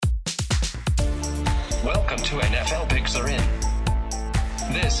Welcome to NFL Picks Are In.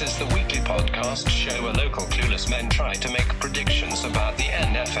 This is the weekly podcast show where local clueless men try to make predictions about the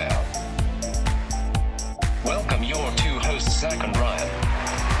NFL. Welcome your two hosts, Zach and Ryan.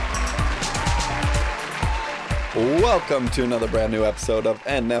 Welcome to another brand new episode of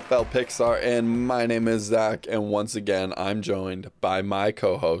NFL Picks Are In. My name is Zach, and once again, I'm joined by my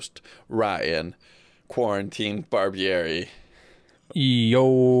co-host, Ryan Quarantine Barbieri. Yo.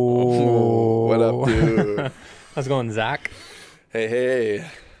 What up, dude? How's it going, Zach? Hey.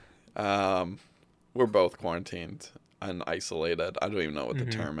 We're both quarantined and isolated. I don't even know what the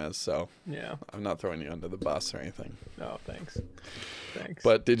term is, so Yeah. I'm not throwing you under the bus or anything. No, thanks.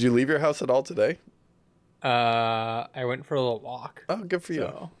 But did you leave your house at all today? I went for a little walk. Oh, good for you.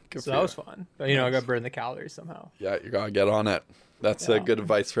 So, Good so for that you. was fun. But, I got to burn the calories somehow. Yeah, you gotta get on it. That's Yeah. good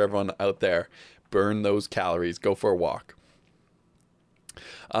advice for everyone out there. Burn those calories. Go for a walk.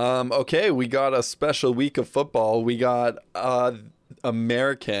 Okay, we got a special week of football. We got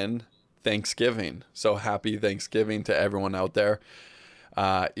American Thanksgiving. So happy Thanksgiving to everyone out there.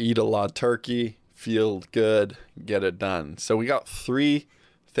 Eat a lot of turkey, feel good, get it done. So we got 3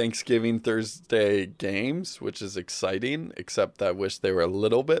 Thanksgiving Thursday games, which is exciting, except I wish they were a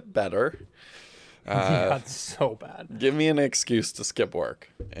little bit better. Yeah, it's so bad. Give me an excuse to skip work.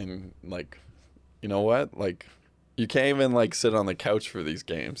 And, you know what? You can't even, sit on the couch for these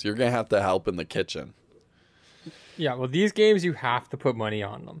games. You're going to have to help in the kitchen. Yeah, well, these games, you have to put money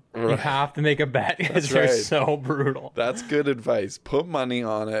on them. You Right. have to make a bet because That's they're right. so brutal. That's good advice. Put money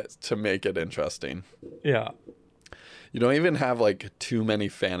on it to make it interesting. Yeah. You don't even have, too many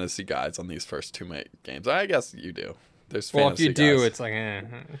fantasy guys on these first 2 games. I guess you do. There's Well, if fantasy you do, guys. it's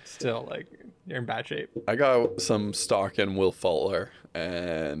it's still, you're in bad shape. I got some stock in Will Fuller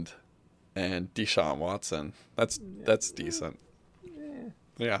and Deshaun Watson. That's decent.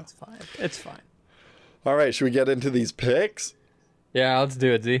 Yeah. It's fine. All right, should we get into these picks? Yeah, let's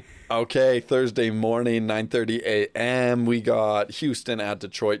do it, Z. Okay, Thursday morning, 9:30 a.m. We got Houston at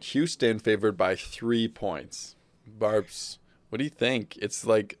Detroit. Houston favored by 3 points. Barbs, what do you think? It's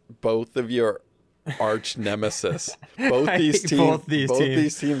like both of your arch nemesis. Both I these hate teams, both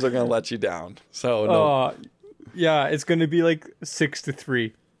these teams. are going to let you down. So no. Yeah, it's going to be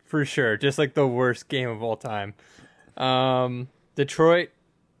 6-3 for sure. Just the worst game of all time. Detroit,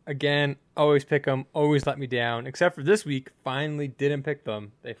 again, always pick them, always let me down. Except for this week, finally didn't pick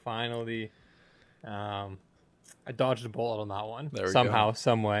them. They finally, I dodged a bullet on that one There we somehow, go.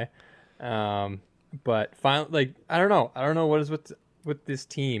 some way. But finally, I don't know what is with this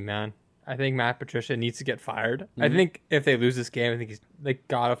team, man. I think Matt Patricia needs to get fired. I think if they lose this game, I think they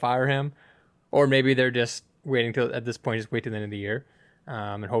gotta fire him, or maybe they're just waiting till at this point, just wait till the end of the year,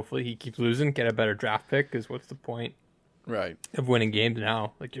 and hopefully he keeps losing, get a better draft pick. Because what's the point Right. of winning games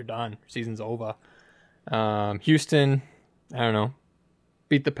now? You're done, season's over. Houston, I don't know,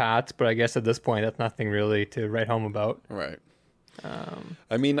 beat the Pats, but I guess at this point that's nothing really to write home about. Right.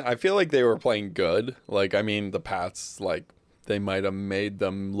 I mean, I feel like they were playing good. The Pats, they might have made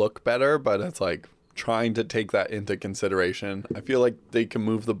them look better, but it's trying to take that into consideration. I feel like they can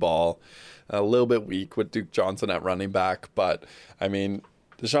move the ball. A little bit weak with Duke Johnson at running back, but I mean,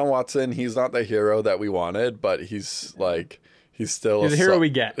 Deshaun Watson, he's not the hero that we wanted, but he's still He's the hero we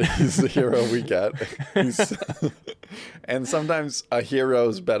get. He's the hero we get. And sometimes a hero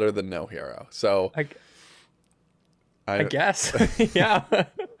is better than no hero. So I guess. Yeah.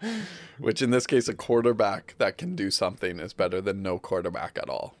 Which in this case, a quarterback that can do something is better than no quarterback at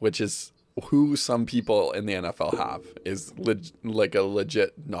all, which is who some people in the NFL have, is a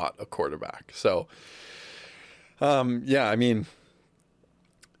legit not a quarterback. So, yeah, I mean,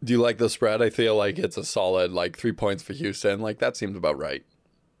 do you like the spread? I feel like it's a solid 3 points for Houston. That seems about right.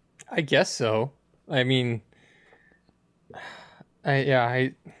 I guess so. I mean,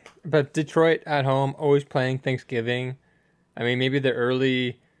 but Detroit at home, always playing Thanksgiving. I mean, maybe the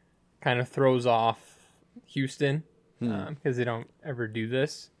early kind of throws off Houston because they don't ever do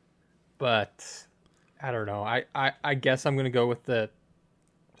this. But I don't know. I guess I'm gonna go with the.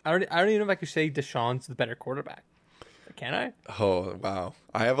 I don't even know if I could say Deshaun's the better quarterback. Can I? Oh, wow.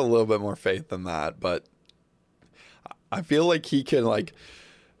 I have a little bit more faith than that, but I feel like he can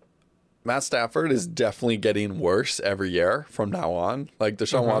Matt Stafford is definitely getting worse every year from now on.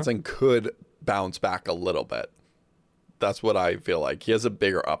 Deshaun Watson could bounce back a little bit. That's what I feel like. He has a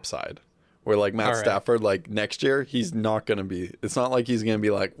bigger upside. Where like Matt All right. Stafford, like next year, he's not going to be, it's not like he's going to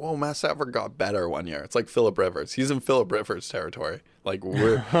be like, whoa, Matt Stafford got better one year. It's like Phillip Rivers. He's in Phillip Rivers territory. Like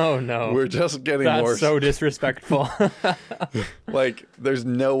Oh no. we're just getting That's worse. so disrespectful. Like there's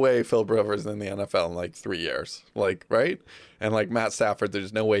no way Phillip Rivers in the NFL in like 3 years. Like, right? And like Matt Stafford,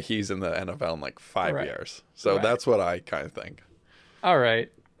 there's no way he's in the NFL in like 5 Right. years. So Right. that's what I kind of think. All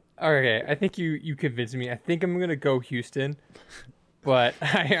right. Okay. I think you convinced me. I think I'm gonna go Houston, but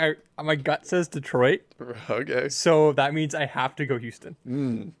I my gut says Detroit, Okay. so that means I have to go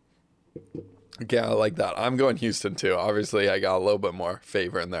Houston. Okay, I like that. I'm going Houston too. Obviously, I got a little bit more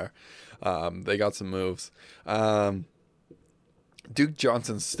favor in there. They got some moves. Duke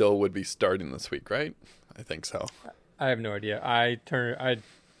Johnson still would be starting this week, right? I think so. I have no idea. I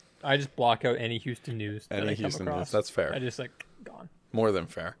just block out any Houston news that Any I come Houston news. across. That's fair. I just like gone. More than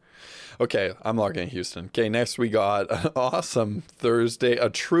fair. Okay, I'm locking in Houston. Okay, next we got an awesome Thursday, a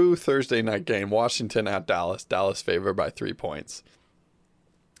true Thursday night game. Washington at Dallas. Dallas favored by 3 points.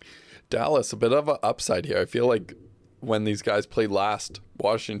 Dallas, a bit of an upside here. I feel like when these guys played last,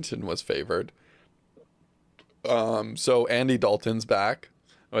 Washington was favored. So Andy Dalton's back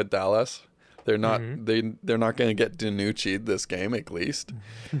with Dallas. They're not they're not going to get DiNucci this game at least.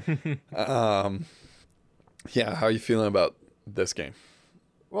 Yeah, how are you feeling about this game?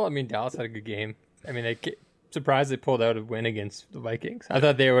 Well, I mean, Dallas had a good game. I mean, surprised they pulled out a win against the Vikings. I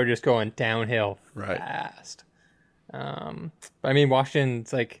thought they were just going downhill Right. fast. But I mean,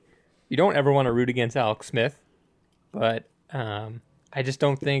 Washington's like, you don't ever want to root against Alex Smith, but I just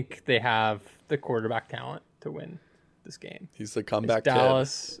don't think they have the quarterback talent to win this game. He's the It's comeback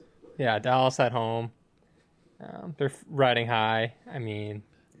Dallas, yeah, Dallas at home. They're riding high. I mean,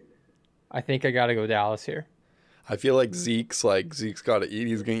 I think I got to go Dallas here. I feel like Zeke's got to eat.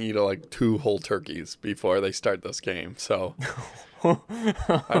 He's going to eat like 2 whole turkeys before they start this game. So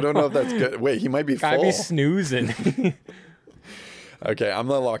I don't know if that's good. Wait, he might be full. I'd be snoozing. Okay, I'm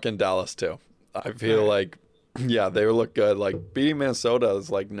going to lock in Dallas too. I feel like, yeah, they look good. Like beating Minnesota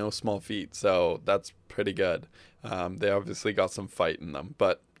is like no small feat. So that's pretty good. They obviously got some fight in them.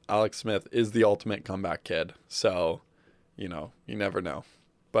 But Alex Smith is the ultimate comeback kid. So, you never know.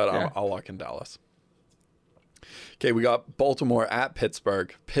 But Yeah. I'll lock in Dallas. Okay, we got Baltimore at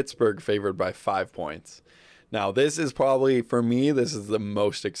Pittsburgh. Pittsburgh favored by 5 points. Now, this is probably, for me, this is the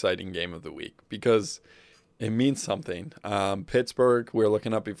most exciting game of the week because it means something. Pittsburgh, we were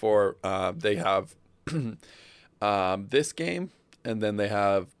looking up before, they have this game, and then they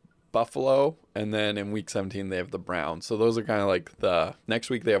have Buffalo, and then in week 17, they have the Browns. So those are kind of like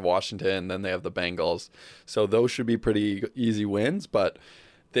next week they have Washington, then they have the Bengals. So those should be pretty easy wins, but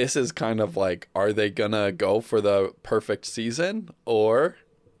this is kind of like, are they going to go for the perfect season or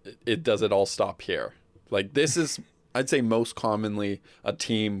does it all stop here? Like this is, I'd say most commonly a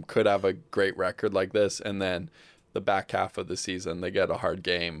team could have a great record like this. And then the back half of the season, they get a hard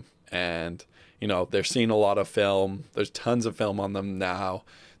game and, they're seeing a lot of film. There's tons of film on them now.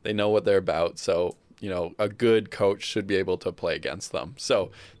 They know what they're about. So, a good coach should be able to play against them.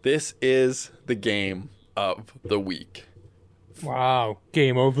 So this is the game of the week. Wow.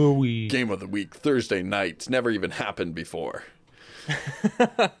 Game of the week. Game of the week, Thursday night. It's never even happened before.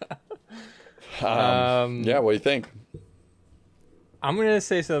 Yeah, what do you think? I'm going to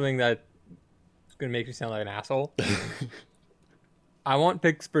say something that's going to make me sound like an asshole. I want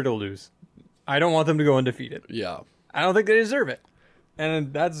Pittsburgh to lose. I don't want them to go undefeated. Yeah. I don't think they deserve it.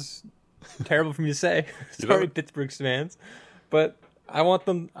 And that's terrible for me to say. Sorry, Pittsburgh fans. But I want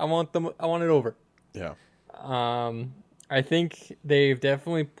it over. Yeah. I think they've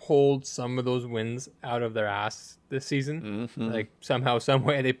definitely pulled some of those wins out of their ass this season. Mm-hmm. Like somehow, some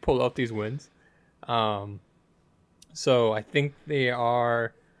way, they pull out these wins. So I think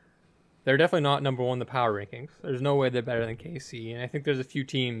they're definitely not number one in the power rankings. There's no way they're better than KC. And I think there's a few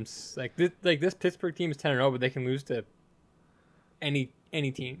teams like this Pittsburgh team is 10-0, but they can lose to any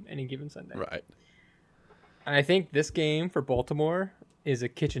team any given Sunday. Right. And I think this game for Baltimore is a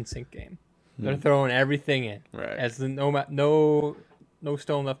kitchen sink game. They're throwing everything in. Right. As the no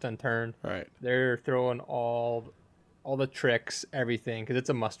stone left unturned. Right. They're throwing all the tricks, everything, because it's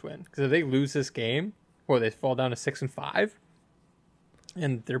a must win. Because if they lose this game, they fall down to 6-5,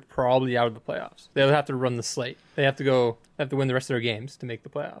 and they're probably out of the playoffs. They'll have to run the slate. They have to win the rest of their games to make the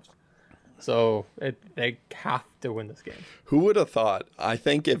playoffs. So they have to win this game. Who would have thought? I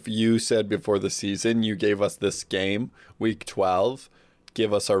think if you said before the season, you gave us this game, week 12,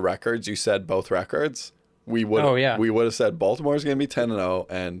 give us our records, you said both records, we would have said Baltimore's going to be 10-0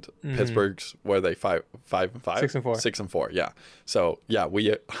 and Pittsburgh's, where are they, 5-5? 6-4. 6-4, yeah. So, yeah, we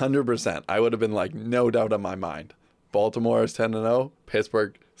 100%. I would have been like, no doubt in my mind. Baltimore is 10-0,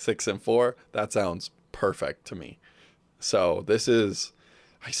 Pittsburgh 6-4. That sounds perfect to me. So this is,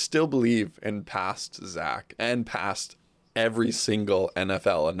 I still believe in past Zach and past every single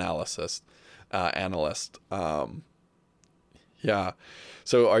NFL analyst. Yeah.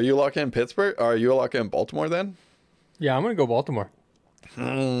 So are you locking in Pittsburgh? Or are you locking in Baltimore then? Yeah, I'm going to go Baltimore.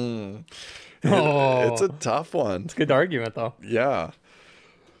 Oh. It's a tough one. It's a good argument, though. Yeah.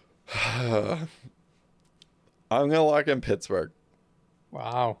 I'm going to lock in Pittsburgh.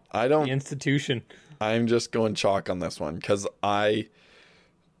 Wow. The institution. I'm just going chalk on this one because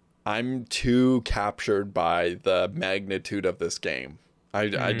I'm too captured by the magnitude of this game.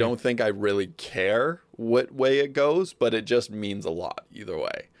 I don't think I really care what way it goes, but it just means a lot either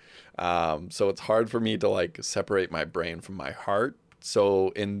way. So it's hard for me to like separate my brain from my heart. So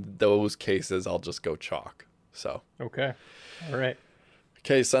in those cases, I'll just go chalk. So okay, all right.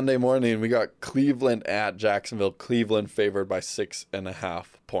 Okay, Sunday morning we got Cleveland at Jacksonville. Cleveland favored by 6.5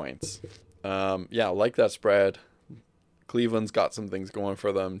 points. Yeah, I like that spread. Cleveland's got some things going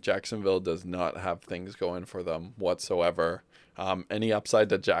for them. Jacksonville does not have things going for them whatsoever. Any upside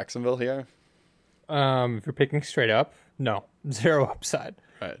to Jacksonville here? If you're picking straight up, no, zero upside.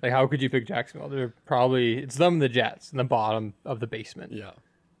 Right. Like, how could you pick Jacksonville? It's them and the Jets in the bottom of the basement. Yeah.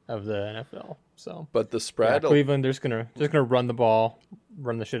 Of the NFL. So, but the spread, Cleveland, they're just gonna run the ball,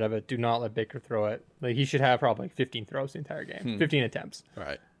 run the shit out of it. Do not let Baker throw it. Like, he should have probably 15 throws the entire game, 15 attempts.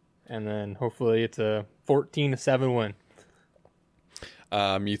 Right. And then hopefully it's a 14-7 win.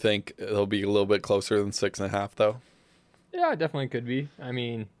 You think it'll be a little bit closer than 6.5 though? Yeah, it definitely could be. I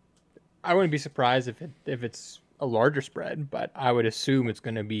mean, I wouldn't be surprised if it's a larger spread, but I would assume it's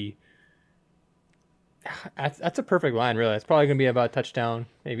going to be. That's a perfect line, really. It's probably going to be about a touchdown,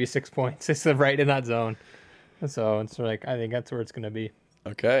 maybe 6 points. It's right in that zone. So it's like, I think that's where it's going to be.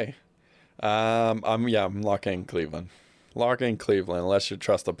 Okay. I'm locking Cleveland. Locking Cleveland, unless you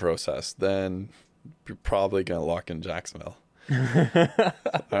trust the process, then you're probably going to lock in Jacksonville. I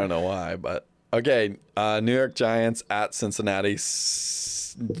don't know why, but okay. New York Giants at Cincinnati.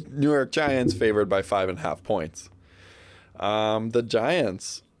 New York Giants favored by 5.5 points. The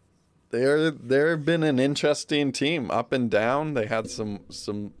Giants, they've been an interesting team, up and down. They had some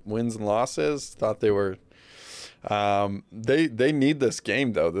wins and losses. Thought they were. They need this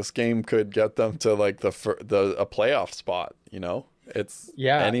game though. This game could get them to like a playoff spot. You know, it's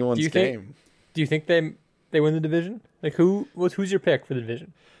anyone's game. Do you think they win the division? Like, who's your pick for the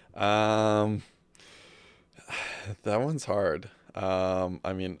division? That one's hard.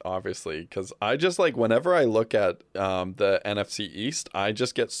 I mean, obviously, because I just like whenever I look at the NFC East, I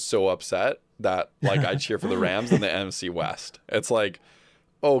just get so upset that like I cheer for the Rams in the NFC West. It's like,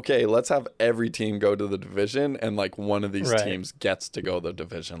 okay, let's have every team go to the division, and like one of these teams gets to go to the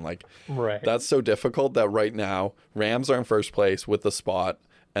division. Like, that's so difficult that right now Rams are in first place with the spot.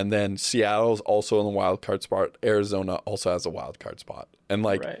 And then Seattle's also in the wild card spot. Arizona also has a wild card spot. And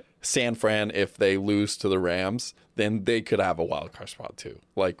like San Fran, if they lose to the Rams, then they could have a wild card spot too.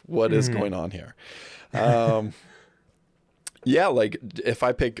 Like, what is going on here? Yeah, like if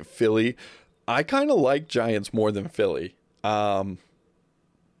I pick Philly, I kind of like Giants more than Philly.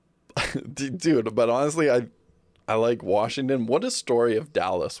 Dude, but honestly, I like Washington. What a story if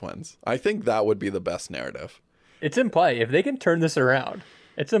Dallas wins. I think that would be the best narrative. It's in play. If they can turn this around.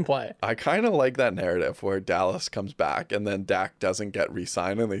 It's in play. I kind of like that narrative where Dallas comes back and then Dak doesn't get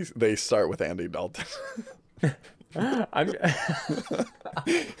re-signed and they start with Andy Dalton.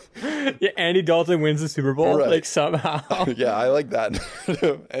 Andy Dalton wins the Super Bowl like somehow. Yeah, I like that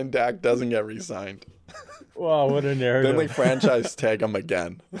narrative. And Dak doesn't get re-signed. Wow, what a narrative. Then they franchise tag him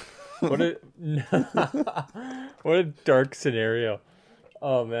again. What a dark scenario.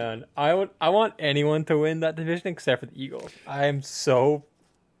 Oh man, I want anyone to win that division except for the Eagles.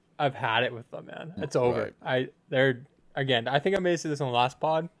 I've had it with them, man. It's over. I think I may say this on the last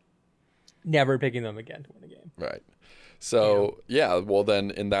pod. Never picking them again to win a game. Right. So well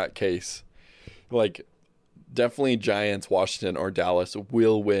then in that case, like definitely Giants, Washington, or Dallas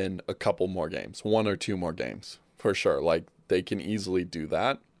will win a couple more games, 1 or 2 more games for sure. Like they can easily do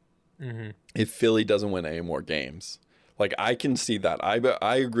that. Mm-hmm. If Philly doesn't win any more games. Like, I can see that.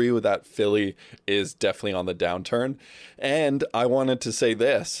 I agree with that. Philly is definitely on the downturn. And I wanted to say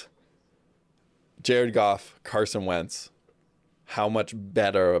this. Jared Goff, Carson Wentz. How much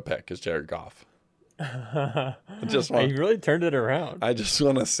better a pick is Jared Goff? He really turned it around. I just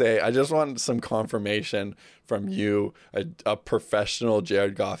want some confirmation from you, a professional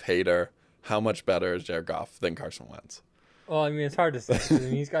Jared Goff hater. How much better is Jared Goff than Carson Wentz? Well, I mean, it's hard to say. I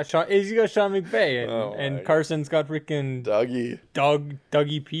mean, he's got Sean McVay, and Carson's got freaking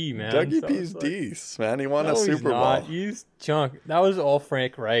Dougie P, man. Dougie P's decent, man. He won a Super Bowl. He's junk. That was all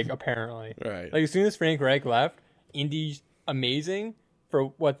Frank Reich, apparently. Right. Like, as soon as Frank Reich left, Indy's amazing for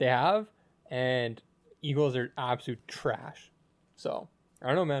what they have, and Eagles are absolute trash. So, I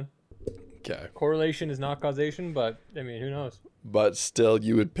don't know, man. Okay. Correlation is not causation, but, I mean, who knows? But still,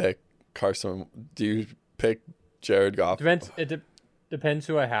 you would pick Carson. Do you pick Jared Goff? Depends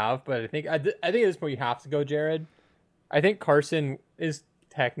who I have, but I think at this point you have to go Jared. I think Carson is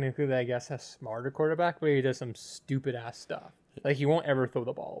technically, I guess, a smarter quarterback, but he does some stupid ass stuff. Like, he won't ever throw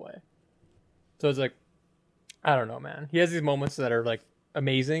the ball away. So it's like, I don't know, man. He has these moments that are like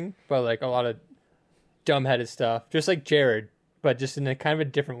amazing, but like a lot of dumbheaded stuff, just like Jared, but just in a kind of a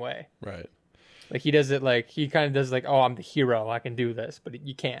different way. Right. Like, he does it like, he kind of does like, oh, I'm the hero, I can do this, but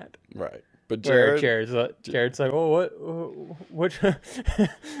you can't. Right. But Jared's like, oh, which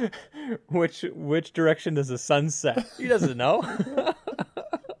direction does the sun set? He doesn't know.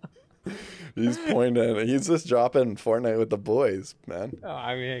 He's pointing. He's just dropping Fortnite with the boys, man. Oh,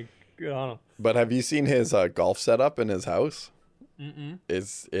 I mean, good on him. But have you seen his golf setup in his house? Mm-mm.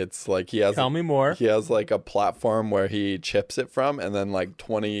 It's like he has. Tell me more. He has like a platform where he chips it from, and then like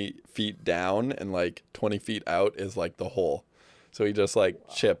 20 feet down and like 20 feet out is like the hole. So he just like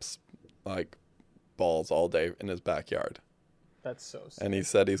chips like balls all day in his backyard. That's so sick. And he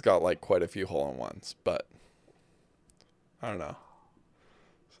said he's got like quite a few hole-in-ones, but I don't know.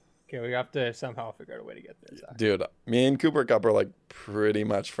 Okay, we have to somehow figure out a way to get there, Zach. Dude, me and Cooper Kupp are like pretty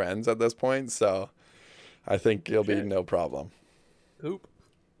much friends at this point, so I think it'll be no problem. Coop.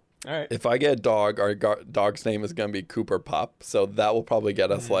 All right. If I get a dog, our dog's name is going to be Cooper Pup, so that will probably get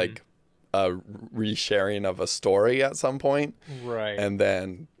us like a resharing of a story at some point. Right. And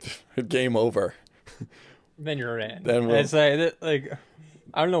then game over. Then you're in. Then it's like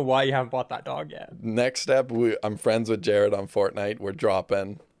I don't know why you haven't bought that dog yet. Next step, I'm friends with Jared on Fortnite. We're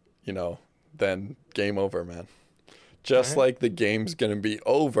dropping, then game over, man. Just like the game's going to be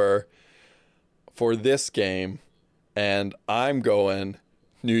over for this game, and I'm going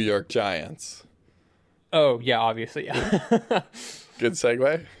New York Giants. Oh, yeah, obviously, yeah. Good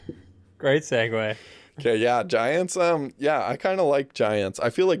segue? Great segue. Okay, yeah, Giants. I kind of like Giants. I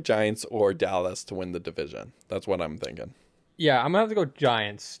feel like Giants or Dallas to win the division. That's what I'm thinking. Yeah, I'm gonna have to go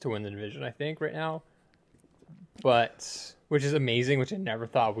Giants to win the division, I think, right now. But which is amazing, which I never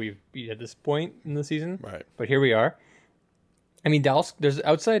thought we'd be at this point in the season. Right. But here we are. I mean, Dallas. There's an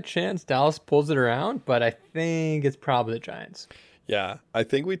outside chance Dallas pulls it around, but I think it's probably the Giants. Yeah, I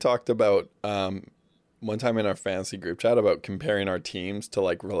think we talked about one time in our fantasy group chat about comparing our teams to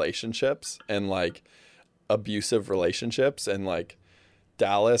like relationships and like abusive relationships, and like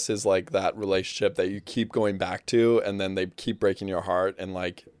Dallas is like that relationship that you keep going back to, and then they keep breaking your heart and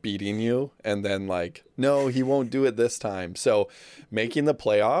like beating you, and then like, no, he won't do it this time. So making the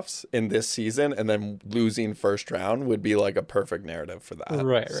playoffs in this season and then losing first round would be like a perfect narrative for that.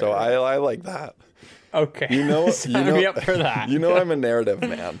 Right. So I like that. Okay. Sign me up for that. I'm a narrative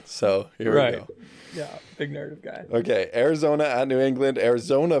man. So here we go. Yeah, big narrative guy. Okay, Arizona at New England.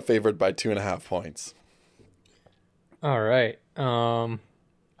 Arizona favored by 2.5 points. All right.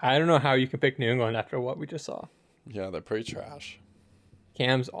 I don't know how you can pick New England after what we just saw. Yeah, they're pretty trash.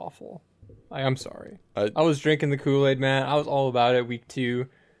 Cam's awful. I'm sorry. I was drinking the Kool-Aid, man. I was all about it week 2.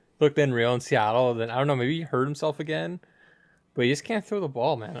 Looked unreal in Seattle. Then, I don't know, maybe he hurt himself again. But he just can't throw the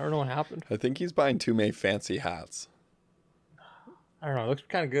ball, man. I don't know what happened. I think he's buying too many fancy hats. I don't know. It looks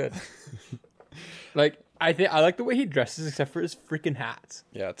kind of good. Like, I like the way he dresses, except for his freaking hats.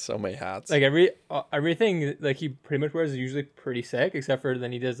 Yeah, it's so many hats. Like everything, like he pretty much wears is usually pretty sick, except for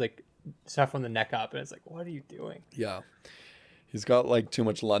then he does like stuff on the neck up, and it's like, what are you doing? Yeah, he's got like too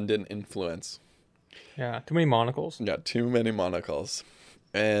much London influence. Yeah, too many monocles. Yeah, too many monocles.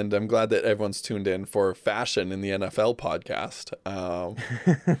 And I'm glad that everyone's tuned in for fashion in the NFL podcast.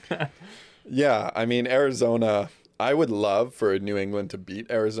 Yeah, I mean Arizona. I would love for New England to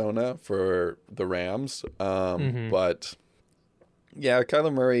beat Arizona for the Rams. But yeah,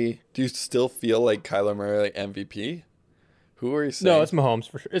 Kyler Murray, do you still feel like Kyler Murray like MVP? Who are you saying? No, it's Mahomes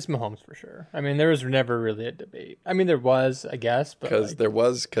for sure. It's Mahomes for sure. I mean, there was never really a debate. I mean, there was, I guess, but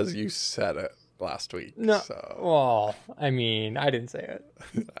because you said it last week. No, so. Well, I mean, I didn't say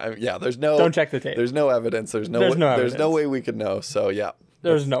it. Yeah, there's no. Don't check the tape. There's no evidence. There's no way we could know. So yeah,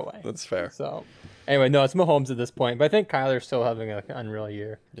 there's no way. That's fair. So. Anyway, no, it's Mahomes at this point, but I think Kyler's still having an unreal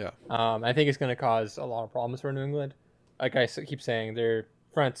year. Yeah. I think it's going to cause a lot of problems for New England. Like I keep saying, their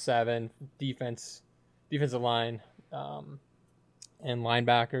front 7, defensive line, and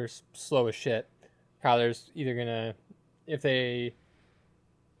linebackers slow as shit. Kyler's either going to, if they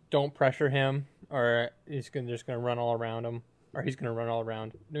don't pressure him, or just going to run all around him, or he's going to run all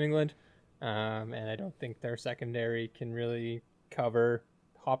around New England. And I don't think their secondary can really cover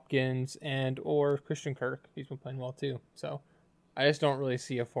Hopkins and or Christian Kirk. He's been playing well too. So I just don't really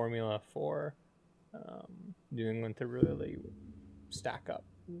see a formula for New England to really stack up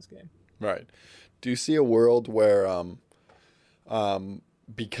in this game. Right. Do you see a world where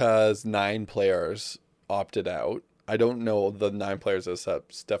because 9 players opted out, I don't know the 9 players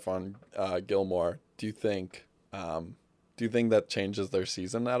except Stephon Gilmore, do you think that changes their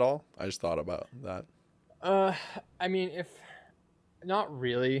season at all? I just thought about that. I mean, if not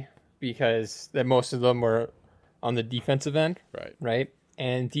really, because most of them were on the defensive end, right?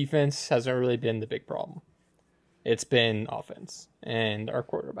 And defense hasn't really been the big problem. It's been offense and our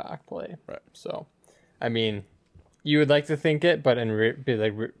quarterback play. Right. So, I mean, you would like to think it, but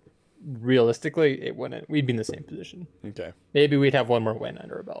realistically, it wouldn't. We'd be in the same position. Okay. Maybe we'd have one more win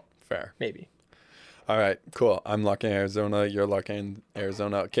under our belt. Fair. Maybe. All right, cool. I'm locking Arizona. You're locking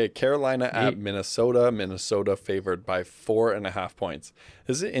Arizona. Okay, Carolina at Minnesota. Minnesota favored by 4.5 points.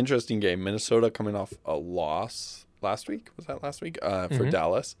 This is an interesting game. Minnesota coming off a loss last week. Was that last week? For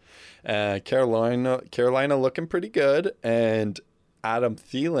Dallas. Carolina looking pretty good. And Adam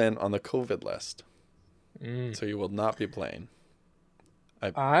Thielen on the COVID list. So he will not be playing.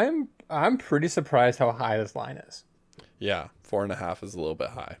 I'm pretty surprised how high this line is. Yeah, 4.5 is a little bit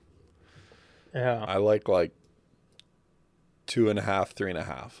high. Yeah. I like 2.5,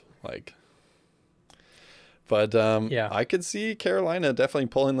 3.5. But yeah. I could see Carolina definitely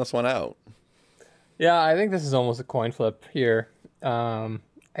pulling this one out. Yeah, I think this is almost a coin flip here. I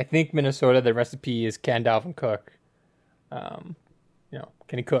think Minnesota, the recipe is can Dalvin cook. Can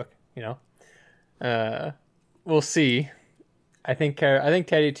he cook? We'll see. I think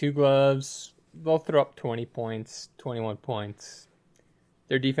Teddy Two Gloves, they'll throw up 20 points, 21 points.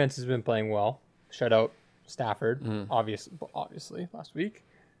 Their defense has been playing well. Shut out Stafford, obviously, last week.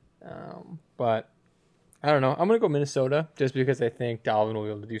 But I don't know. I'm going to go Minnesota just because I think Dalvin will be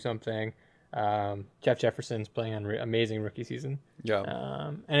able to do something. Jeff Jefferson's playing an amazing rookie season.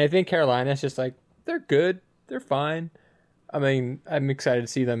 Yeah. And I think Carolina's just they're good. They're fine. I mean, I'm excited to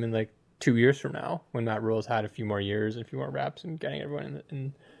see them in 2 years from now when Matt Rule's had a few more years and a few more reps and getting everyone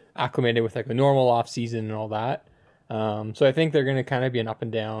in acclimated with a normal off season and all that. So I think they're going to kind of be an up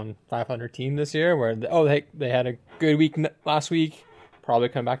and down 500 team this year where, they had a good week last week, probably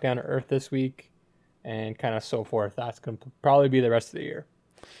come back down to earth this week, and kind of so forth. That's going to probably be the rest of the year.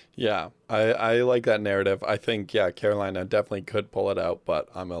 Yeah, I like that narrative. I think, Carolina definitely could pull it out, but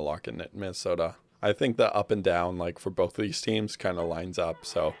I'm going to lock in Minnesota. I think the up and down, for both of these teams kind of lines up.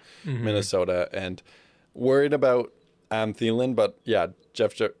 So Minnesota, and worried about Thielen, but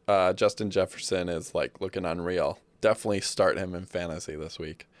Justin Jefferson is looking unreal. Definitely start him in fantasy this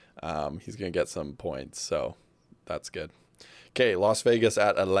week. He's going to get some points, so that's good. Okay, Las Vegas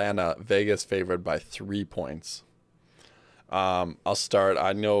at Atlanta. Vegas favored by 3 points. I'll start.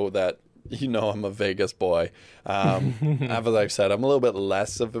 I know that I'm a Vegas boy. As I've said, I'm a little bit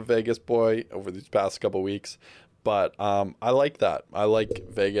less of a Vegas boy over these past couple weeks, but I like that. I like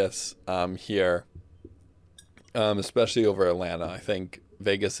Vegas here, especially over Atlanta. I think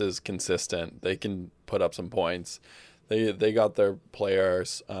Vegas is consistent. They can put up some points. They got their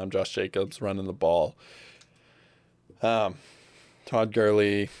players. Josh Jacobs running the ball. Todd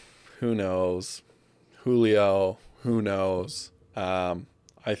Gurley, who knows? Julio, who knows?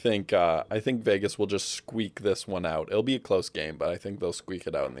 I think Vegas will just squeak this one out. It'll be a close game, but I think they'll squeak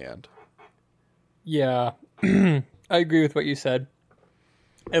it out in the end. Yeah, I agree with what you said.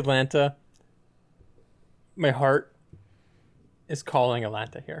 Atlanta, my heart is calling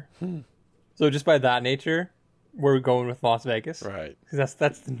Atlanta here. So just by that nature, we're going with Las Vegas. Right. Because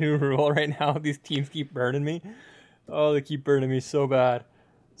that's the new rule right now. These teams keep burning me. Oh, they keep burning me so bad.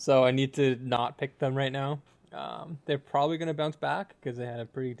 So I need to not pick them right now. They're probably going to bounce back because they had a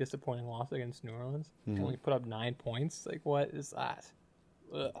pretty disappointing loss against New Orleans. Only put up 9 points. What is that?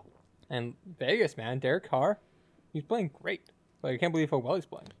 Ugh. And Vegas, man, Derek Carr, he's playing great. I can't believe how well he's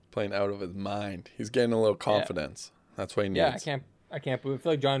playing. Playing out of his mind. He's getting a little confidence. Yeah. That's what he needs. Yeah, I can't believe. I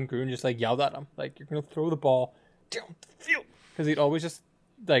feel like John Gruden just yelled at him, you're gonna throw the ball down the field, because he'd always just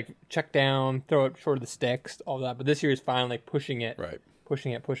check down, throw it short of the sticks, all that. But this year he's finally pushing it, right?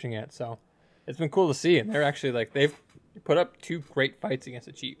 Pushing it. So it's been cool to see, and they're actually they've put up 2 great fights against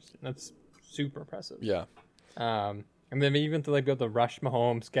the Chiefs. And that's super impressive. Yeah. And then even to be able to rush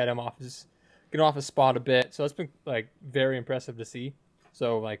Mahomes, get him off his spot a bit. So it's been very impressive to see.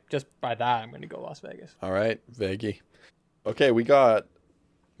 So just by that, I'm going to go Las Vegas. All right, Veggie. Okay, we got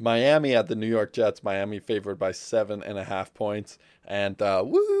Miami at the New York Jets. Miami favored by 7.5 points. And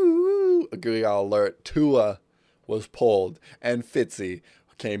woo, agree alert. Tua was pulled, and Fitzy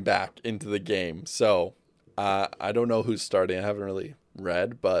came back into the game. So I don't know who's starting. I haven't really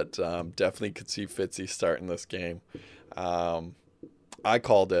read, but definitely could see Fitzy starting this game. I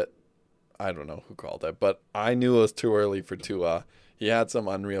called it. I don't know who called it, but I knew it was too early for Tua. He had some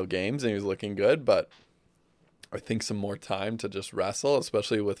unreal games and he was looking good, but I think some more time to just wrestle,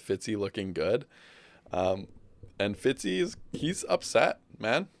 especially with Fitzy looking good. And Fitzy he's upset,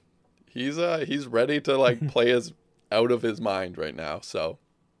 man. He's ready to like play out of his mind right now. So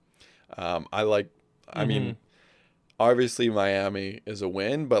I mean, obviously Miami is a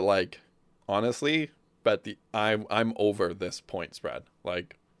win, but like honestly, I'm over this point spread.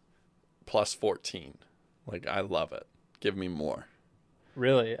 Like plus 14. Like I love it. Give me more.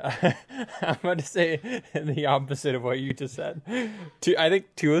 Really? I'm about to say the opposite of what you just said. I think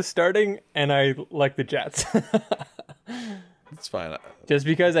Tua's starting, and I like the Jets. It's fine. Just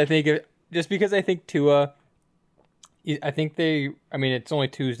because I think Tua. I think I mean, it's only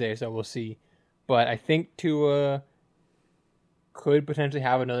Tuesday, so we'll see. But I think Tua could potentially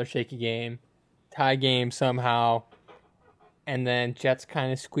have another shaky game, tie game somehow, and then Jets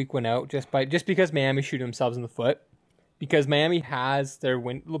kind of squeak one out just because Miami shoot themselves in the foot. Because Miami has a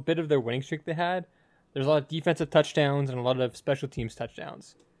little bit of their winning streak they had. There's a lot of defensive touchdowns and a lot of special teams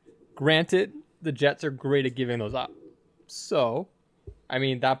touchdowns. Granted, the Jets are great at giving those up. So, I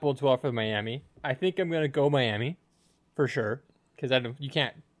mean, that bodes well for Miami. I think I'm going to go Miami for sure. Because you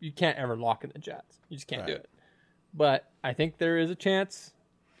can't ever lock in the Jets. You just can't do it. But I think there is a chance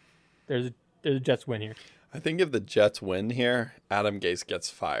there's a Jets win here. I think if the Jets win here, Adam Gase gets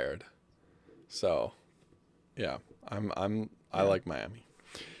fired. So, yeah. I like Miami.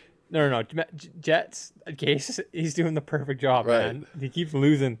 No. Jets, Gase, he's doing the perfect job, right. Man. He keeps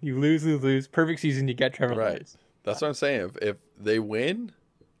losing. You lose. Perfect season, you get Trevor Lawrence. That's what I'm saying. If they win,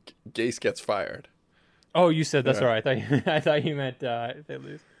 Gase gets fired. Oh, you said that's right. I thought you meant if they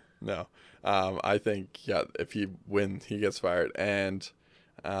lose. No. I think, if he wins, he gets fired. And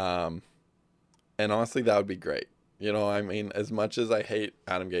honestly, that would be great. You know, I mean, as much as I hate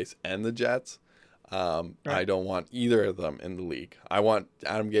Adam Gase and the Jets, I don't want either of them in the league. I want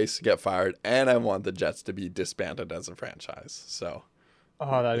Adam Gase to get fired, and I want the Jets to be disbanded as a franchise. So,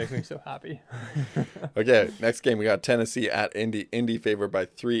 that makes me so happy. Okay, next game we got Tennessee at Indy. Indy favored by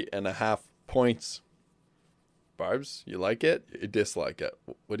 3.5 points. Barbs, you like it? You dislike it?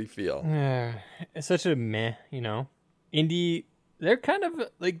 What do you feel? It's such a meh, you know. Indy, they're kind of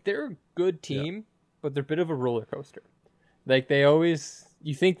like they're a good team, but they're a bit of a roller coaster. Like they always.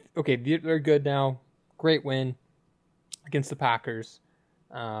 You think, okay, they're good now. Great win against the Packers.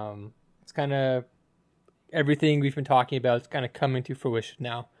 It's kind of everything we've been talking about is kind of coming to fruition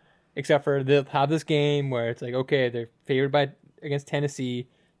now. Except for they'll have this game where it's like, okay, they're favored against Tennessee.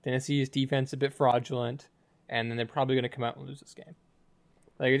 Tennessee's defense is a bit fraudulent. And then they're probably going to come out and lose this game.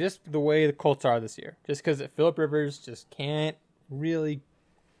 Like, just the way the Colts are this year. Just because Phillip Rivers just can't really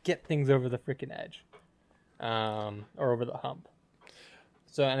get things over the freaking edge. Or over the hump.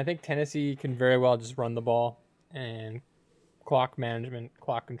 So, and I think Tennessee can very well just run the ball and clock management,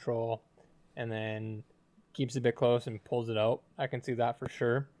 clock control, and then keeps it a bit close and pulls it out. I can see that for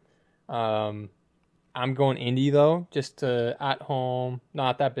sure. I'm going Indy, though, just to at home,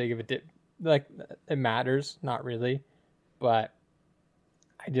 not that big of a dip. Like, it matters, not really. But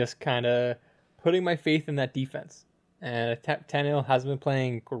I just kind of putting my faith in that defense. And Tannehill hasn't been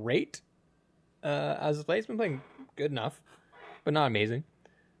playing great. As of late, he's been playing good enough, but not amazing.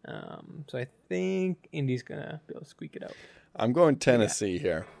 So I think Indy's gonna be able to squeak it out. I'm going Tennessee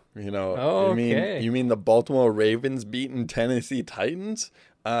here. You know, okay. you mean the Baltimore Ravens beating Tennessee Titans?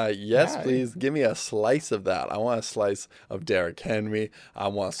 Yes, please give me a slice of that. I want a slice of Derrick Henry. I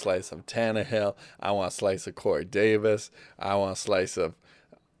want a slice of Tannehill. I want a slice of Corey Davis. I want a slice of.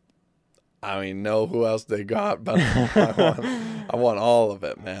 I mean, know who else they got, but I want all of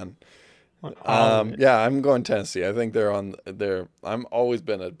it, man. Yeah, I'm going Tennessee. I think they're on there. I'm always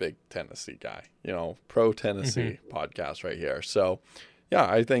been a big Tennessee guy, you know, pro Tennessee podcast right here. So, yeah,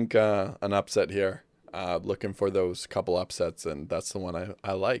 I think an upset here. Looking for those couple upsets, and that's the one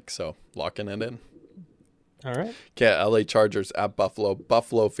I like. So, locking it in. All right. Okay, LA Chargers at Buffalo.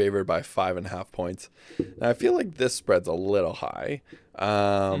 Buffalo favored by 5.5 points. Now, I feel like this spread's a little high.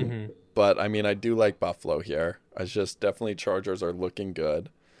 But, I mean, I do like Buffalo here. It's just definitely Chargers are looking good.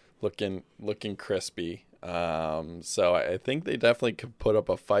 Looking crispy. So I think they definitely could put up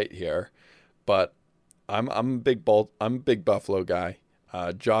a fight here, but I'm a big Buffalo guy.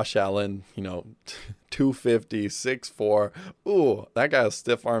 Josh Allen, 250, 6'4". Ooh, that guy will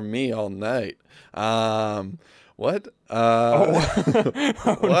stiff arm me all night. What? What?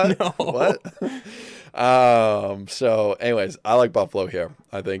 No. What? So anyways, I like Buffalo here.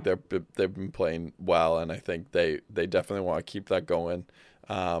 I think they've been playing well, and I think they definitely want to keep that going.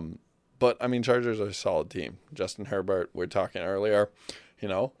 But I mean, Chargers are a solid team. Justin Herbert, we were talking earlier.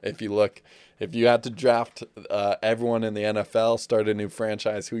 If you had to draft everyone in the NFL, start a new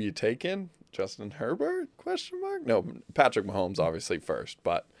franchise, who you taking? Justin Herbert? ? No, Patrick Mahomes obviously first,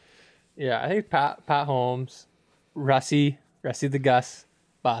 but Yeah, I think Pat Holmes, Russie the Gus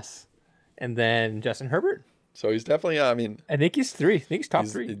Bus, and then Justin Herbert. so he's definitely. I mean, I think he's three. I think he's top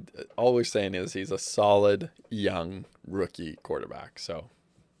three. All we're saying is he's a solid young rookie quarterback. So,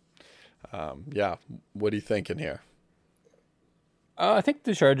 yeah, what are you thinking here? I think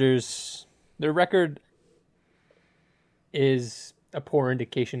the Chargers, their record is a poor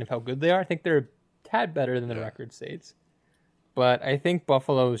indication of how good they are. I think they're a tad better than the record states. But I think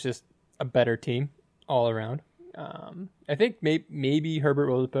Buffalo is just a better team all around. I think maybe Herbert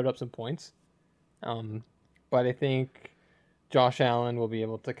will put up some points. But I think Josh Allen will be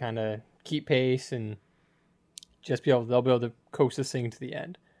able to kind of keep pace and they'll be able to coast this thing to the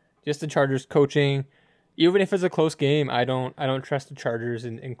end. Just the Chargers coaching, even if it's a close game, I don't trust the Chargers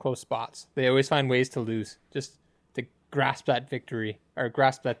in close spots. They always find ways to lose, just to grasp that victory or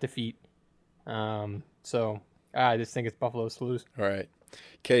grasp that defeat. So I just think it's Buffalo's to lose. All right.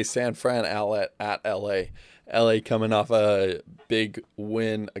 Okay, San Fran at LA. LA coming off a big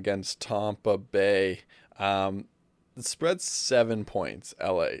win against Tampa Bay. The spread's 7 points,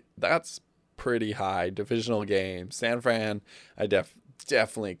 LA. That's pretty high. Divisional game. San Fran, I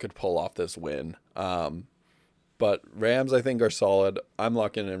definitely could pull off this win. But Rams, I think, are solid. I'm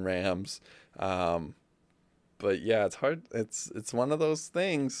locking in Rams. But yeah, it's hard. It's one of those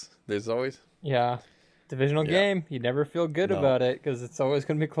things. There's always... Yeah. Divisional game. You never feel good about it because it's always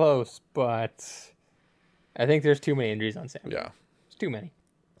going to be close. But I think there's too many injuries on San Fran. Yeah. It's too many.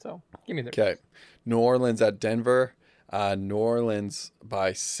 So give me the... Okay. New Orleans at Denver. New Orleans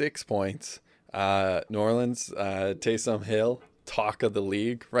by 6 points. New Orleans, Taysom Hill, talk of the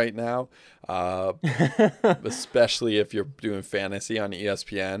league right now, especially if you're doing fantasy on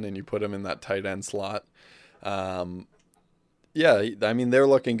ESPN and you put him in that tight end slot. Yeah, I mean, they're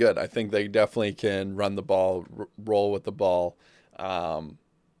looking good. I think they definitely can run the ball, roll with the ball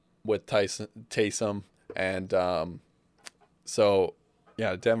with Taysom. And so,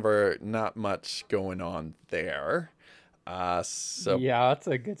 yeah, Denver, not much going on there. So yeah, that's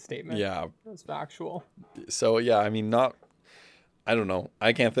a good statement. Yeah. That's factual. So, yeah, I mean, I don't know.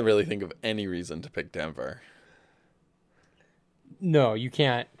 I can't really think of any reason to pick Denver. No, you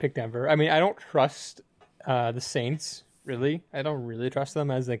can't pick Denver. I mean, I don't trust the Saints, really. I don't really trust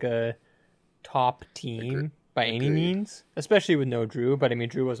them as like a top team by any means, especially with no Drew. But I mean,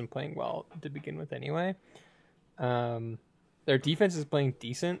 Drew wasn't playing well to begin with anyway. Their defense is playing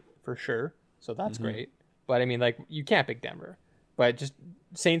decent for sure, so that's great. But I mean, like, you can't pick Denver. But just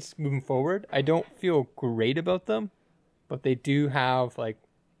Saints moving forward, I don't feel great about them. But they do have, like,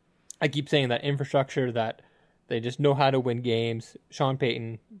 I keep saying that infrastructure that they just know how to win games. Sean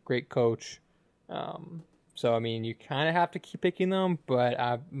Payton, great coach. So, I mean, you kind of have to keep picking them,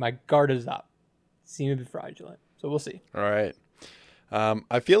 but my guard is up. Seem to be fraudulent. So we'll see. All right.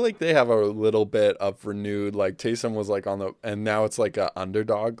 I feel like they have a little bit of renewed, like Taysom was like and now it's like an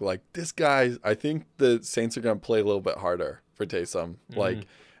underdog. Like this guy, I think the Saints are going to play a little bit harder for Taysom. Like,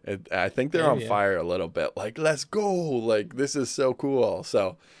 I think they're on fire a little bit. Like, let's go. Like, this is so cool.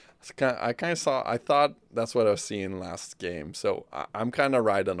 So I thought that's what I was seeing last game. So I'm kind of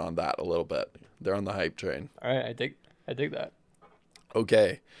riding on that a little bit. They're on the hype train. All right. I dig that.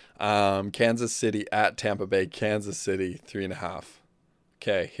 Okay. Kansas City at Tampa Bay. Kansas City 3.5.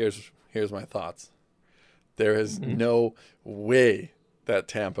 Okay, here's my thoughts. There is no way that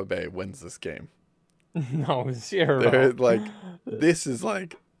Tampa Bay wins this game. No, zero. This is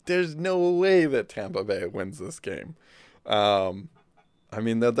like, there's no way that Tampa Bay wins this game. I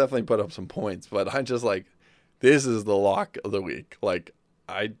mean, they'll definitely put up some points, but I just like, this is the lock of the week. Like,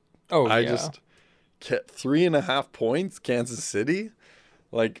 just get 3.5 points, Kansas City.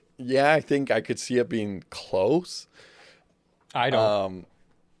 Like, yeah, I think I could see it being close. I don't.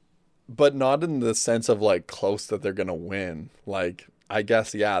 But not in the sense of like close that they're gonna win. Like, I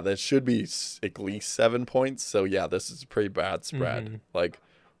guess, yeah, that should be at least 7 points. So yeah, this is a pretty bad spread. Like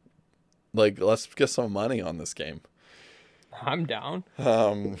let's get some money on this game. I'm down.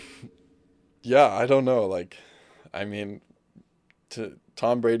 Yeah, I don't know. Like, I mean, to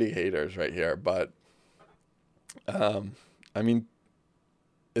Tom Brady haters right here, but I mean,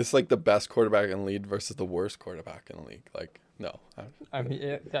 it's like the best quarterback in the league versus the worst quarterback in the league. Like, no. I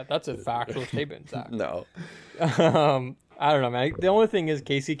mean, that's a factual statement, Zach. No. I don't know, man. The only thing is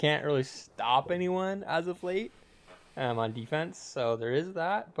Casey can't really stop anyone as of late on defense, so there is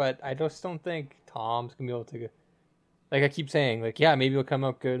that. But I just don't think Tom's gonna be able to. Like I keep saying, like, yeah, maybe he'll come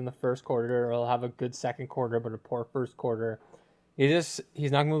out good in the first quarter, or he'll have a good second quarter, but a poor first quarter. He's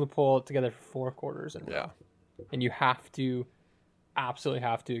not gonna be able to pull it together for 4 quarters in a row. And you absolutely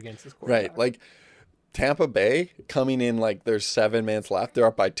have to against this quarterback. Right, like Tampa Bay coming in like there's 7 minutes left, they're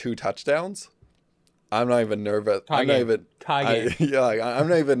up by 2 touchdowns. I'm not even nervous. Tie game. I'm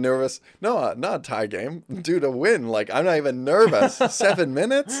not even nervous. No, not a tie game. Dude, a win. Like, I'm not even nervous. 7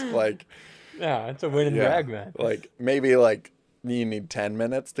 minutes? Like, yeah, it's a win and drag, man. Like, maybe like you need 10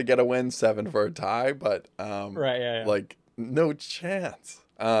 minutes to get a win, 7 for a tie, but like no chance.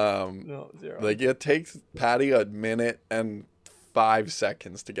 No, 0. Like, it takes Patty a minute and 5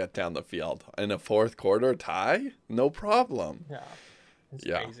 seconds to get down the field. In a fourth quarter tie? No problem. Yeah. It's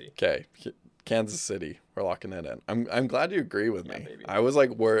crazy. Okay. Kansas City, we're locking it in. I'm glad you agree with me. Baby. I was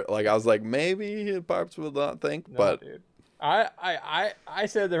like, maybe Barbs will not think, no, but dude. I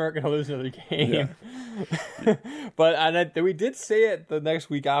said they weren't going to lose another game, but we did say it the next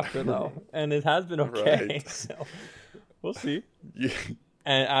week after though, and it has been okay. Right. So we'll see. Yeah.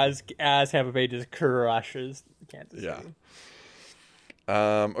 And as Tampa Bay just crushes Kansas City.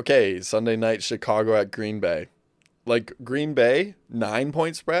 Okay, Sunday night, Chicago at Green Bay. Like Green Bay,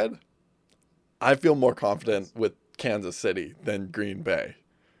 9-point spread. I feel more confident with Kansas City than Green Bay.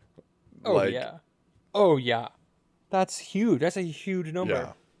 Oh, yeah. That's huge. That's a huge number.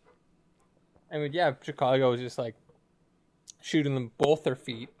 Yeah. I mean, yeah, Chicago is just like shooting them both their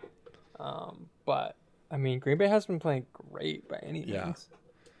feet. But, I mean, Green Bay has been playing great by any means. Yeah.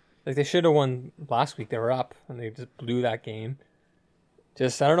 Like, they should have won last week. They were up, and they just blew that game.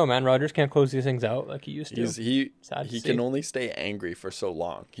 Just, I don't know, man. Rodgers can't close these things out like he used to. He can only stay angry for so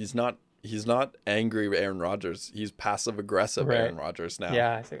long. He's not angry Aaron Rodgers. He's passive aggressive Aaron Rodgers now.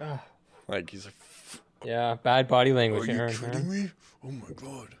 Yeah, it's like, like he's like, yeah, bad body language. Are you kidding me? Oh my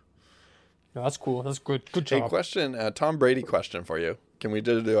god. No, that's cool. That's good. Good job. Hey, question, Tom Brady question for you. Can we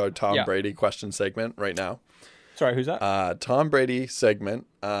do our Tom Brady question segment right now? Sorry, who's that? Tom Brady segment.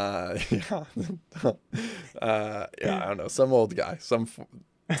 I don't know, some old guy,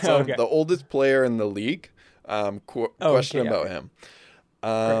 the oldest player in the league. Question about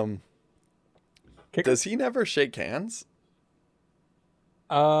him. Does he never shake hands?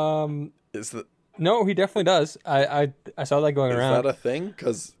 No, he definitely does. I saw that going around. Is that a thing?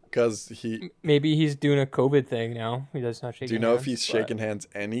 Because maybe he's doing a COVID thing now. He does not shake hands. Do you know if he's shaking hands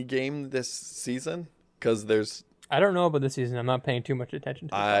any game this season? Because I don't know about this season. I'm not paying too much attention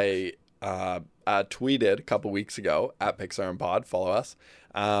to it. I tweeted a couple weeks ago at Pixar and Pod, follow us,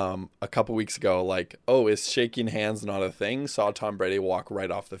 a couple weeks ago, like, oh, is shaking hands not a thing? Saw Tom Brady walk right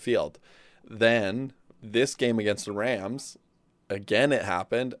off the field. Then this game against the Rams, again it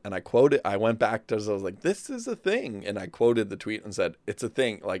happened, and I went back to, I was like, this is a thing, and I quoted the tweet and said, it's a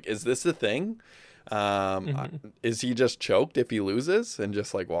thing. Like, is this a thing? Is he just choked if he loses and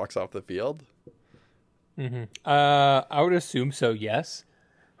just like walks off the field? I would assume so, yes.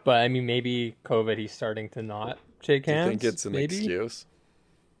 But I mean, maybe COVID, he's starting to not shake hands. Do you think it's an excuse?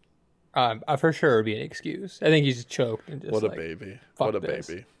 For sure, it would be an excuse. I think he's choked and just what a baby. What a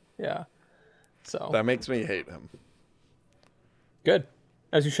baby. Yeah. So that makes me hate him. Good,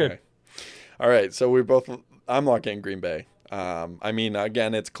 as you should. Okay. All right, so I'm locking Green Bay. I mean,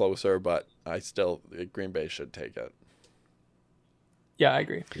 again, it's closer, but Green Bay should take it. Yeah, I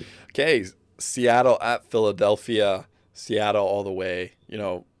agree. Okay, Seattle at Philadelphia. Seattle all the way. You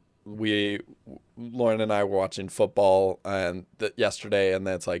know, Lauren and I were watching football yesterday, and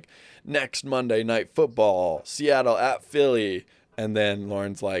then it's like, next Monday Night Football, Seattle at Philly. And then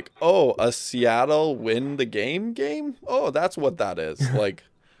Lauren's like, oh, a Seattle win the game? Oh, that's what that is. Like,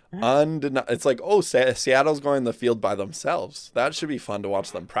 it's like, oh, Seattle's going the field by themselves. That should be fun to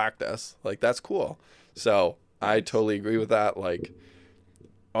watch them practice. Like, that's cool. So I totally agree with that. Like,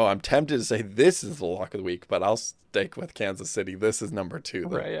 oh, I'm tempted to say this is the lock of the week, but I'll stick with Kansas City. This is number 2,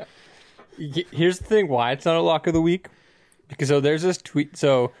 though. Right, yeah. Here's the thing why it's not a lock of the week. Because there's this tweet.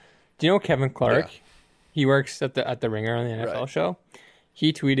 So do you know Kevin Clark? Yeah. He works at the Ringer on the NFL show.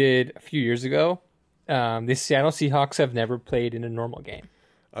 He tweeted a few years ago, the Seattle Seahawks have never played in a normal game.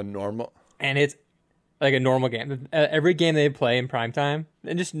 And it's like a normal game. Every game they play in primetime,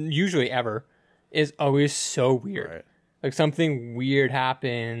 and just usually ever, is always so weird. Right. Like something weird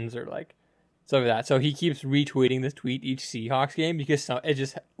happens or like stuff like that. So he keeps retweeting this tweet each Seahawks game because it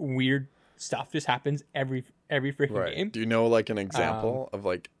just weird stuff just happens every every freaking game. Do you know like an example of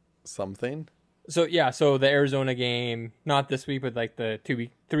like something? So the Arizona game, not this week, but like the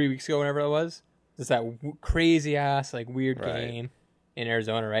 3 weeks ago, whenever it was, just that crazy ass like weird game in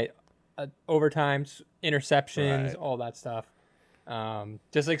Arizona, right? Overtimes, interceptions, all that stuff.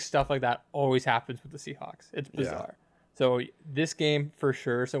 Just like stuff like that always happens with the Seahawks. It's bizarre. So this game for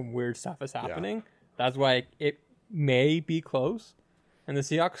sure, some weird stuff is happening. Yeah. That's why it may be close. And the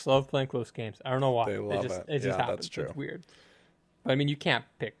Seahawks love playing close games. I don't know why. They love it. It just happens. That's true. It's weird. But I mean, you can't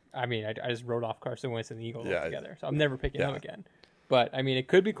pick. I mean, I just wrote off Carson Wentz and the Eagles altogether, so I'm never picking them again. But I mean, it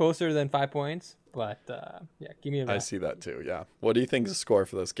could be closer than 5 points. But give me a. I see that too. Yeah. What do you think is the score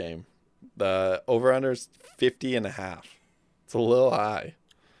for this game? The over/under's 50.5. It's a little high.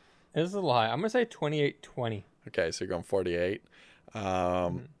 It is a little high. I'm gonna say 28-20. Okay, so you're going 48.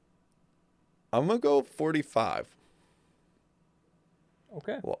 I'm gonna go 45.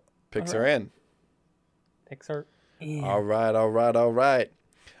 Okay. Well, picks are in. Picks are in. All right.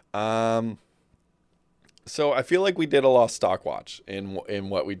 So I feel like we did a lot of stock watch in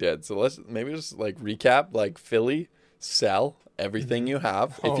what we did. So let's maybe just like recap. Like Philly, sell everything you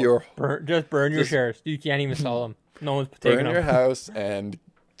have. If you're just burn your shares, you can't even sell them. No one's taking them. Burn your house and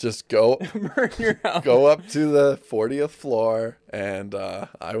just go burn your house. Go up to the 40th floor, and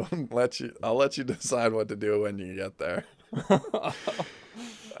I won't let you. I'll let you decide what to do when you get there.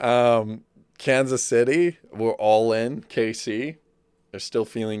 Kansas City, we're all in. KC, they're still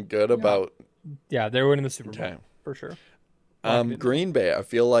feeling good about. Yeah, they're winning the Super Bowl for sure. Green Bay, I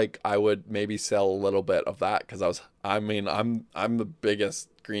feel like I would maybe sell a little bit of that because I'm the biggest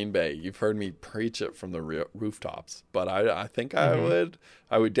Green Bay. You've heard me preach it from the rooftops, but I think I would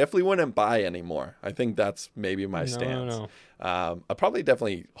definitely wouldn't buy anymore. I think that's maybe my stance. No. I'll probably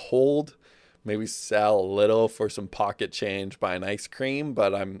definitely hold, maybe sell a little for some pocket change, buy an ice cream,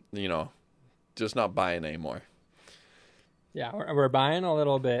 but I'm just not buying anymore. Yeah, we're buying a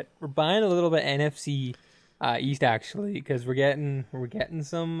little bit. We're buying a little bit NFC East actually, because we're getting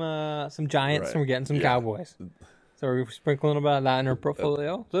some Giants and we're getting some Cowboys. So we're sprinkling about that in our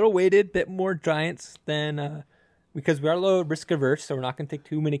portfolio. A little weighted, bit more Giants than because we are a little risk averse, so we're not going to take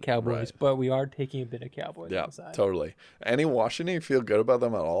too many Cowboys, but we are taking a bit of Cowboys. Yeah, on the side. Totally. Any Washington, you feel good about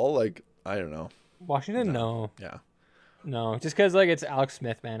them at all? Like, I don't know. Washington, no. Yeah. No, just because like it's Alex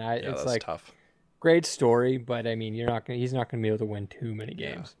Smith, man. It's that's like tough. Great story, but I mean, he's not gonna be able to win too many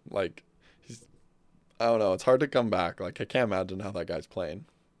games. Yeah. Like, I don't know. It's hard to come back. Like, I can't imagine how that guy's playing.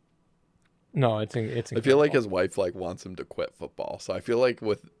 No, it's incredible. I feel like his wife like wants him to quit football. So I feel like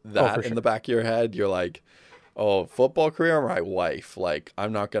with that in the back of your head, you're like, oh, football career or my wife? Like,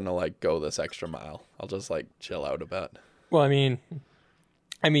 I'm not gonna like go this extra mile. I'll just like chill out a bit. Well, I mean,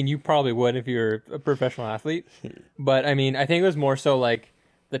 you probably would if you're a professional athlete, but I mean, I think it was more so like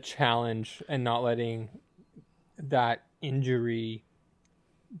the challenge and not letting that injury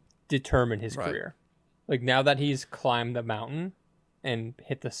determine his career. Like now that he's climbed the mountain and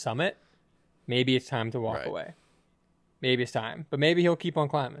hit the summit, maybe it's time to walk away. Maybe it's time, but maybe he'll keep on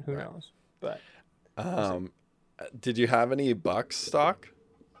climbing. Who knows? But did you have any Bucks stock?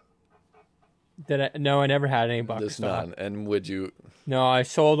 No, I never had any Bucks Just stock. none. And would you? No, I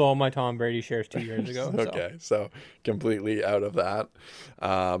sold all my Tom Brady shares 2 years ago. Okay, so completely out of that.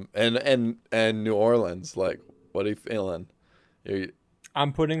 And New Orleans, like, what are you feeling?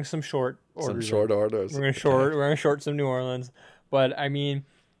 I'm putting some short orders. Some short orders. We're gonna short some New Orleans, but I mean,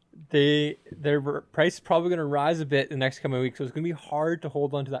 their price is probably gonna rise a bit in the next coming weeks, so it's gonna be hard to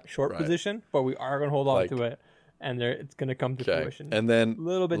hold on to that short position. But we are gonna hold on to it, and it's gonna come to fruition. And then a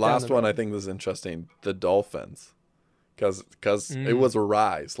little bit last one, I think this is interesting. The Dolphins. Because it was a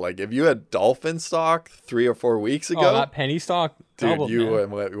rise. Like, if you had Dolphin stock 3 or 4 weeks ago, that penny stock, dude, you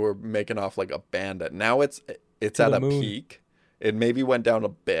were making off like a bandit. Now it's at a peak. It maybe went down a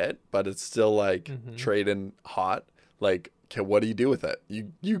bit, but it's still like trading hot. Like, what do you do with it?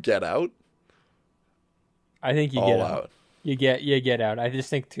 You get out. I think you get out. You get out. I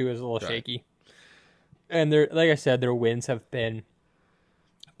just think too is a little shaky. And like I said, their wins have been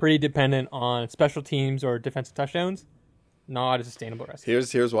pretty dependent on special teams or defensive touchdowns. Not a sustainable recipe.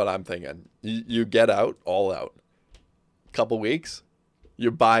 Here's what I'm thinking. You get out, all out. Couple weeks,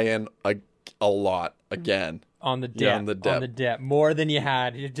 you buy in a lot again. On the depth. More than you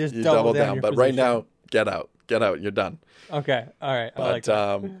had. You just double down. But right now, get out. You're done. Okay. All right. But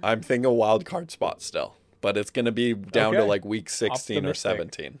I'm thinking a wild card spot still. But it's going to be down to like week 16 or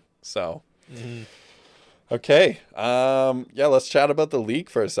 17. So, okay. Let's chat about the league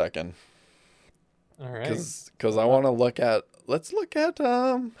for a second. All right. Because I want to look at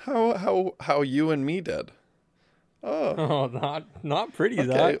how you and me did. Oh, not pretty.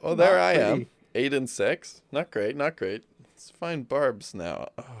 Okay. Well, there I am. 8 and 6. Not great. Let's find Barb's now.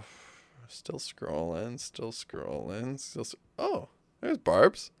 Oh, still scrolling. Oh, there's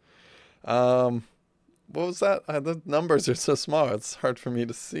Barb's. What was that? The numbers are so small. It's hard for me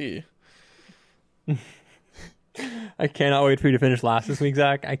to see. I cannot wait for you to finish last this week,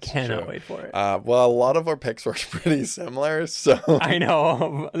 Zach. I cannot wait for it. Well, a lot of our picks were pretty similar, so I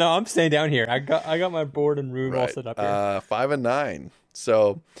know. No, I'm staying down here. I got my board and room all set up here. 5 and 9.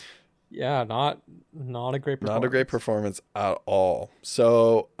 So yeah, not a great performance. Not a great performance at all.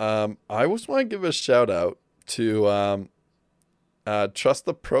 So I just want to give a shout out to Trust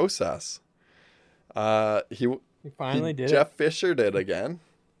the Process. He finally did Jeff it. Fisher did again.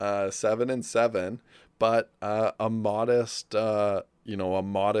 7 and 7. But a modest 7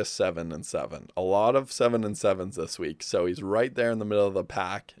 and 7. A lot of 7 and 7s this week. So he's right there in the middle of the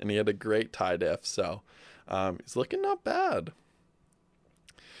pack, and he had a great tie diff. So he's looking not bad.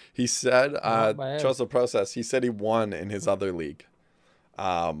 He said, trust the process. He said he won in his other league.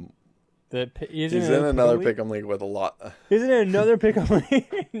 He's in another pick'em league with a lot. Isn't it another pick'em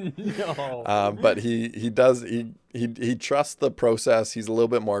league? No. But he trusts the process. He's a little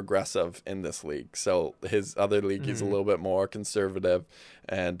bit more aggressive in this league. So his other league, he's a little bit more conservative,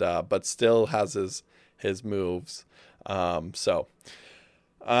 and but still has his moves. Do you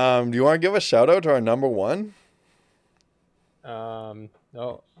want to give a shout out to our number one?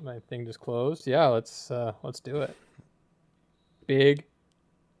 No, my thing just closed. Yeah, let's do it. Big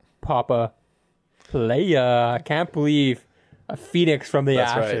Papa Playa. I can't believe a phoenix from the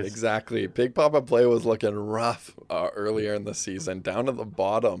ashes. That's right, exactly. Big Papa Playa was looking rough earlier in the season, down at the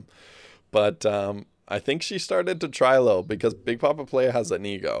bottom. But I think she started to try low because Big Papa Playa has an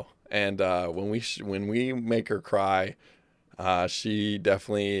ego. And when we make her cry, she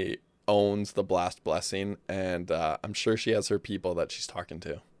definitely owns the Blast Blessing. And I'm sure she has her people that she's talking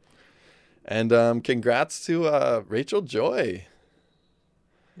to. And congrats to Rachel Joy.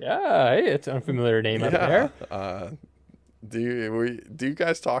 Yeah, hey, it's an unfamiliar name up there. Do you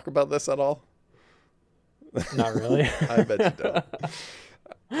guys talk about this at all? Not really. I bet you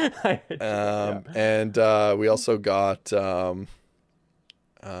don't. And we also got I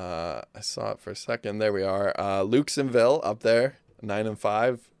saw it for a second. There we are. Luxonville up there, 9 and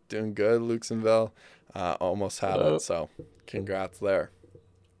 5, doing good. Luxonville almost had it, so congrats there.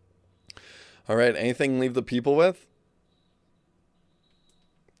 All right, anything leave the people with?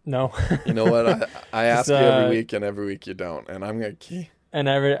 No. You know what? I ask you every week, and every week you don't, and I'm gonna keep. And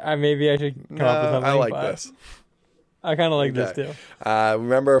maybe I should come up with something. I like this. I kind of like this too.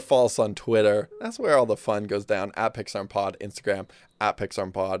 Remember, follow us on Twitter. That's where all the fun goes down. At PixArmPod, Instagram at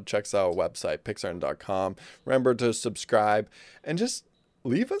PixArmPod. Check out our website, pixarm.com. Remember to subscribe and just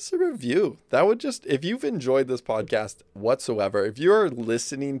leave us a review. That would just, if you've enjoyed this podcast whatsoever, if you're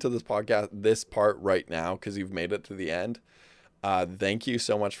listening to this podcast, this part right now, because you've made it to the end, thank you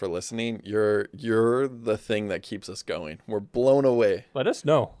so much for listening. You're the thing that keeps us going. We're blown away. Let us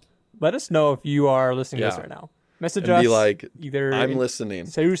know if you are listening to this right now. Message and us. Be like, either I'm listening.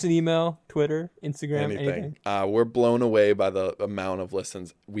 Send us an email, Twitter, Instagram, anything. We're blown away by the amount of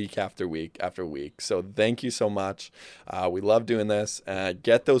listens week after week after week. So thank you so much. We love doing this.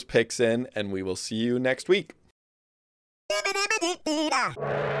 Get those picks in, and we will see you next week.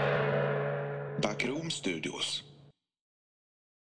 Backroom Studios.